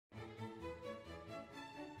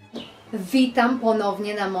Witam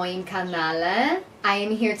ponownie na moim kanale. I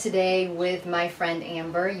am here today with my friend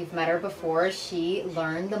Amber. You've met her before. She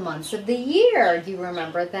learned the months of the year. Do you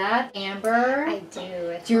remember that, Amber? I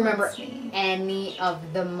do. Do you remember any of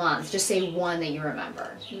the months? Just say one that you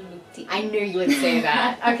remember. I knew you would say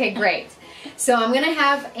that. Okay, great. So I'm going to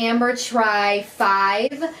have Amber try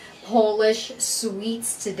 5 Polish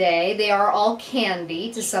sweets today. They are all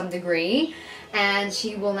candy to some degree. And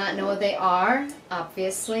she will not know what they are,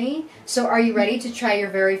 obviously. So are you ready to try your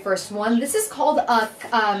very first one? This is called a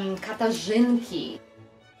katarzynki.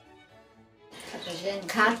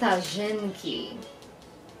 Katarzynki.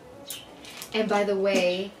 And by the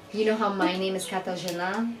way, you know how my name is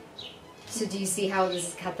Katarzyna? So do you see how this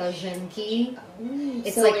is katarzynki? Oh,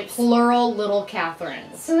 it's so like it's plural little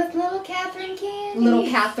Catherines. So it's little Catherine candy? Little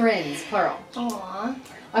Catherines, plural. Aww.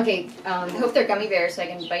 Okay. I hope they're gummy bears so I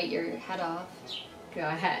can bite your head off. Go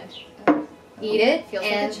ahead. Eat it. Feels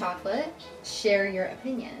and like a chocolate. Share your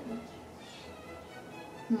opinion.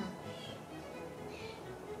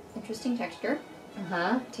 Interesting texture.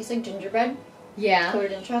 Uh-huh. Tastes like gingerbread. Yeah.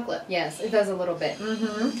 Coated in chocolate. Yes, it does a little bit.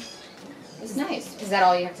 Mm-hmm. It's nice. Is that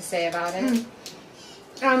all you have to say about it?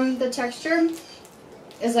 The texture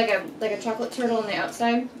is like a chocolate turtle on the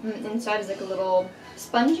outside. And the inside is like a little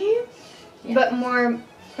spongy, but more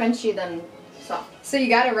crunchy than soft. So you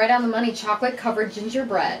got it right on the money. Chocolate covered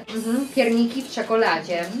gingerbread. Pierniki w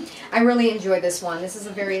czekoladzie. I really enjoy this one. This is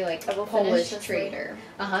a very like a Polish treat.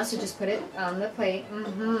 Uh-huh. So just put it on the plate.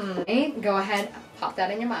 Okay, go ahead, pop that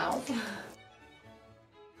in your mouth.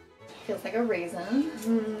 Feels like a raisin.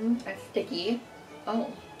 It's sticky. Oh.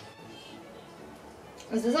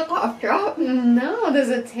 Is this a cough drop? No. Does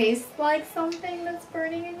it taste like something that's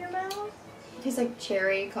burning in your mouth? It tastes like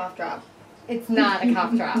cherry cough drop. It's not a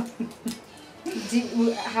cough drop.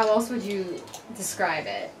 How else would you describe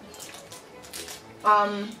it?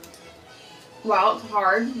 Well, it's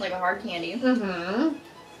hard, like a hard candy. And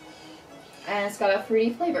it's got a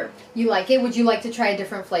fruity flavor. You like it? Would you like to try a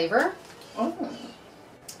different flavor? Oh.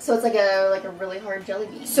 So it's like a really hard jelly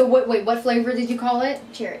bean. So wait, what flavor did you call it?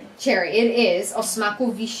 Cherry. Cherry. It is o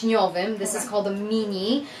smaku wiśniowym. This is called a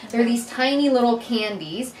mini. They're these tiny little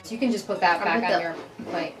candies. So you can just put that back on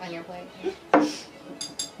your plate.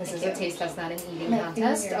 This is a taste test, not an eating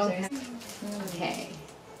contest. Okay. Okay.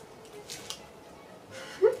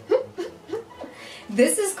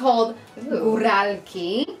 This is called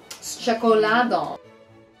góralki z czekoladą.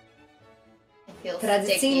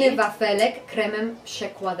 Tradycyjny wafelek kremem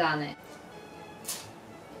przekładany.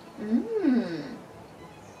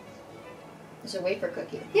 It's a wafer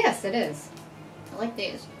cookie. Yes, it is. I like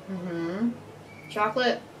these.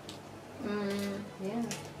 Chocolate. Yeah.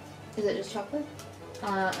 Is it just chocolate?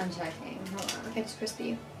 I'm checking. Hold on. It's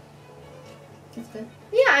crispy. It's good.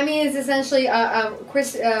 Yeah, I mean, it's essentially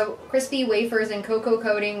crispy wafers and cocoa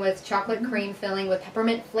coating with chocolate cream filling with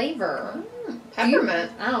peppermint flavor.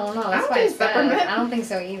 Peppermint? I don't know. That's why it's peppermint. I don't think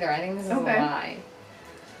so either. I think this is a lie.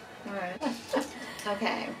 Alright.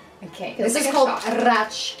 Okay. Okay. This is called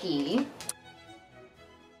raczki.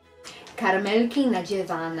 Karmelki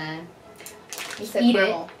nadziewane.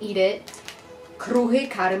 Eat it. Kruchy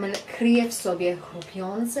karmel kryje w sobie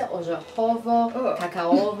chrupiące,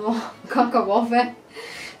 orzechowo-kakaowe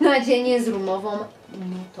nadzienie z rumową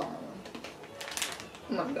nutą.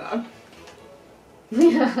 Oh my god.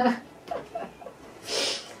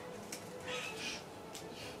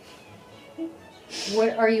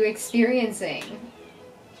 What are you experiencing?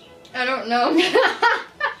 I don't know.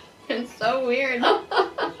 It's so weird.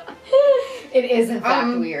 It is in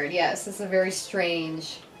fact weird, yes. It's a very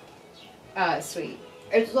strange sweet.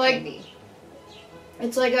 It's like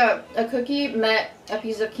it's like a cookie met a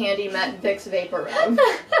piece of candy met Vicks Vapor Rub.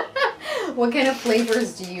 What kind of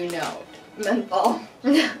flavors do you know? Menthol.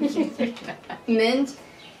 Mint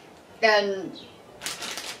and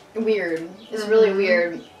weird. It's really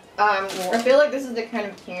weird. I feel like this is the kind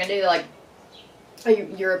of candy that like a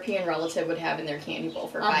European relative would have in their candy bowl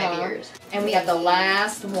for 5 years. And we have the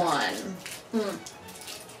last one.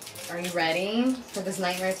 Are you ready for this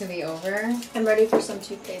nightmare to be over? I'm ready for some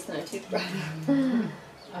toothpaste and a toothbrush.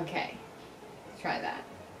 Okay. Try that.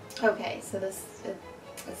 Okay, so it's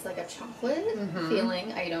like a chocolate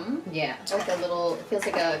feeling item. Yeah. Like a little, it feels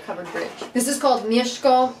like a covered bridge. This is called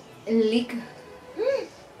mieszko lik.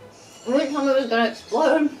 You didn't tell me it was gonna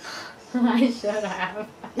explode. I should have.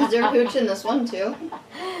 Is there hooch in this one too?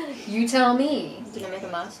 You tell me. Did it make a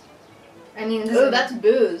mess? I mean, this ooh, that's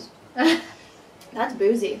booze. That's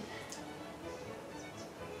boozy.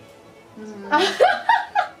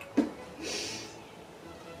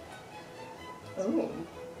 Ooh.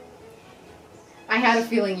 I had a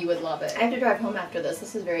feeling you would love it. I have to drive home after this.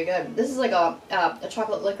 This is very good. This is like a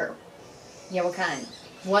chocolate liquor. Yeah, what kind?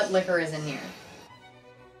 What liquor is in here?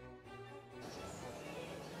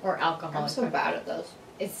 Or alcohol? I'm so bad at this.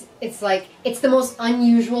 It's like, it's the most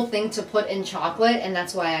unusual thing to put in chocolate, and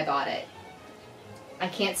that's why I bought it. I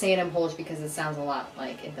can't say it in Polish because it sounds a lot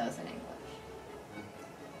like it does in English.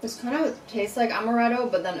 This kind of tastes like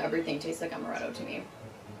amaretto, but then everything tastes like amaretto to me.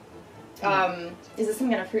 Is this some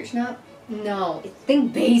kind of fruit schnapps? No,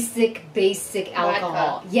 think basic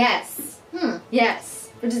alcohol. Vodka. Yes. Yes.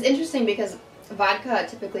 Which is interesting because vodka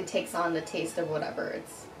typically takes on the taste of whatever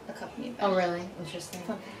it's accompanied by. Oh, really? Interesting.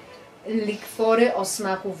 Fun. Likwory o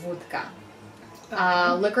smaku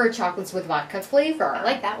wódka. Liquor chocolates with vodka flavor. I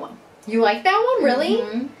like that one. You like that one? Really?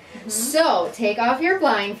 Mm-hmm. So, take off your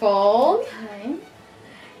blindfold. Okay.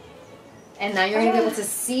 And now you're going to be able to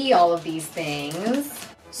see all of these things.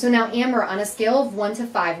 So now, Amber, on a scale of 1 to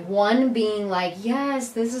 5, 1 being like, yes,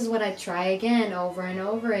 this is what I try again, over and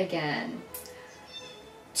over again.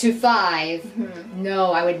 To 5,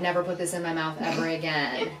 no, I would never put this in my mouth ever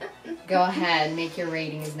again. Go ahead, make your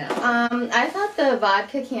ratings now. I thought the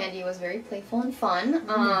vodka candy was very playful and fun.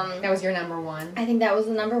 That was your number 1. I think that was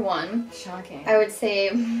the number 1. Shocking. I would say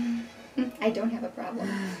I don't have a problem.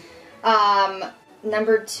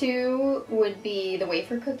 Number 2 would be the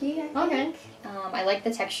wafer cookie, I think. Okay. I like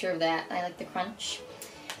the texture of that. I like the crunch.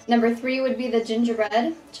 Number 3 would be the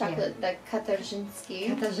gingerbread chocolate, the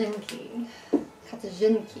Katarzyński.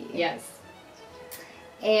 Katarzyńki. Yes.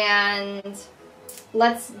 And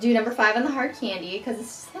let's do number 5 on the hard candy, because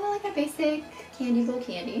it's kind of like a basic candy bowl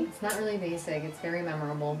candy. It's not really basic. It's very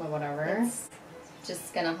memorable, but whatever. It's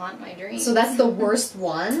just gonna haunt my dreams. So that's the worst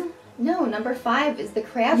one? No, number 5 is the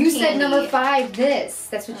crab You candy. said number 5 this.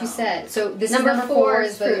 That's what you said. So this number is number 4 4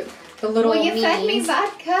 is is the little well, you fed me minis.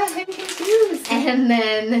 vodka. I'm confused. And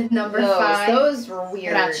then number 5. Those were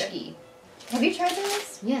weird. Raczki. Have you tried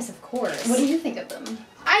those? Yes, of course. What do you think of them?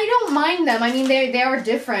 I don't mind them. I mean, they are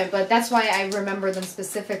different, but that's why I remember them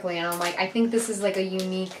specifically. And I'm like, I think this is like a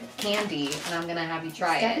unique candy, and I'm gonna have you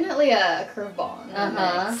try it. Definitely a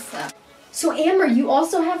curveball. So Amber, you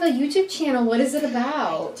also have a YouTube channel. What is it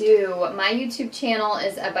about? My YouTube channel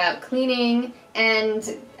is about cleaning,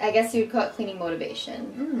 and I guess you'd call it cleaning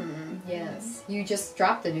motivation. Yes. You just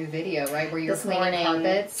dropped a new video, right, where you're This cleaning morning,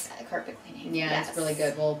 carpets? Carpet cleaning. Yeah, yes. it's really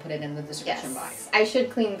good. We'll put it in the description box. I should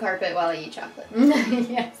clean carpet while I eat chocolate.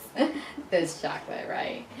 Yes. This chocolate,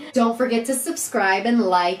 right. Don't forget to subscribe and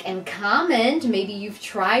like and comment. Maybe you've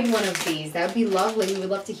tried one of these. That would be lovely. We would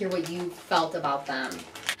love to hear what you felt about them.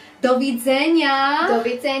 Do widzenia! Do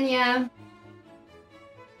widzenia!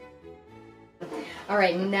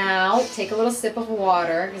 Alright, now take a little sip of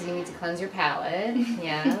water because you need to cleanse your palate.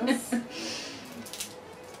 Yes.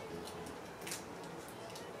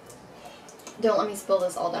 Don't let me spill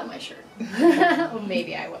this all down my shirt. Well,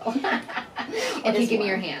 maybe I will. Okay, give me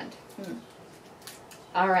your hand.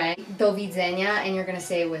 Alright, do widzenia, and you're going to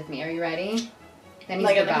say it with me. Are you ready? That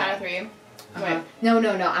like at the count of 3? Wait. No.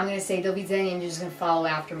 I'm going to say do widzenia, and you're just going to follow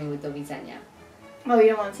after me with do widzenia. Oh, you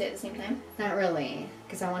don't want to say it at the same time? Not really,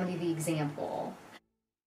 because I want to be the example.